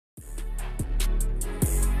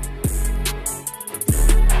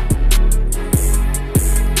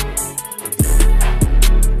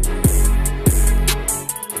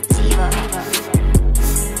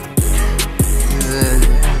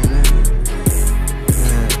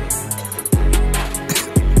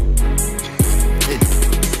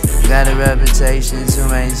got a reputation to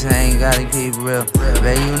maintain, gotta keep it real.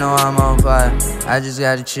 Babe, you know I'm on fire, I just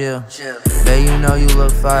gotta chill. Babe, you know you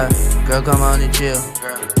look fire, girl, come on and chill.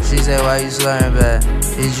 She say, why you slurring bad?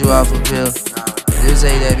 Is you off a pill? This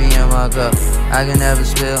say that be in my cup, I can never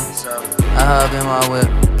spill. I hop in my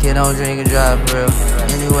whip, kid don't drink and drive for real.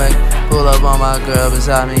 Anyway, pull up on my girl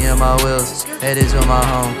beside me in my wheels. Headed to my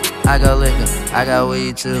home, I got liquor, I got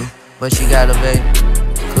weed too, but she got a vape,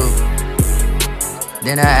 cool.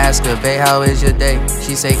 Then I ask her, babe, how is your day?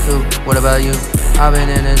 She say, cool, what about you? I've been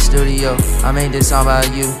in the studio, I made this song about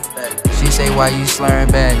you. She say, why you slurring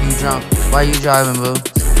bad? You drunk, why you driving, boo?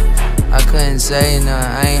 I couldn't say nothing,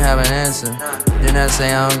 I ain't have an answer. Then I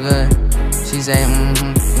say, I'm good. She say,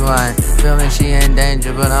 you lying. Feeling she in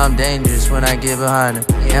danger, but I'm dangerous when I get behind her.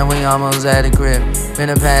 And we almost at the crib,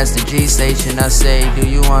 finna pass the G station. I say, do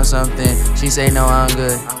you want something? She say, no, I'm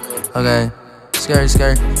good. Okay, skirt,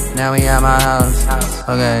 skirt, now we at my house.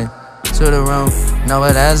 Okay, to the room, know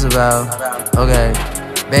what that's about. Okay,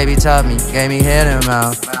 baby taught me, gave me head in her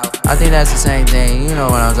mouth. I think that's the same thing, you know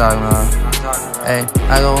what I'm talking about. Hey,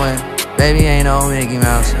 I go in, baby ain't no Mickey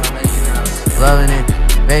Mouse. Loving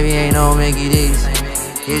it, baby ain't no Mickey D's.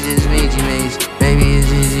 It's just Mickey Mouse, baby it's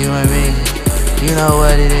just you and me. You know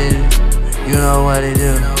what it is, you know what it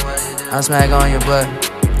do. I smack on your butt,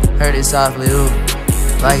 heard it softly, ooh,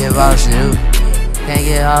 like it boxing, ooh. Can't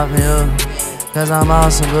get off me, ooh, cause I'm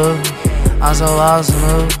awesome, boo. I'm so awesome,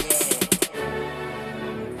 ooh.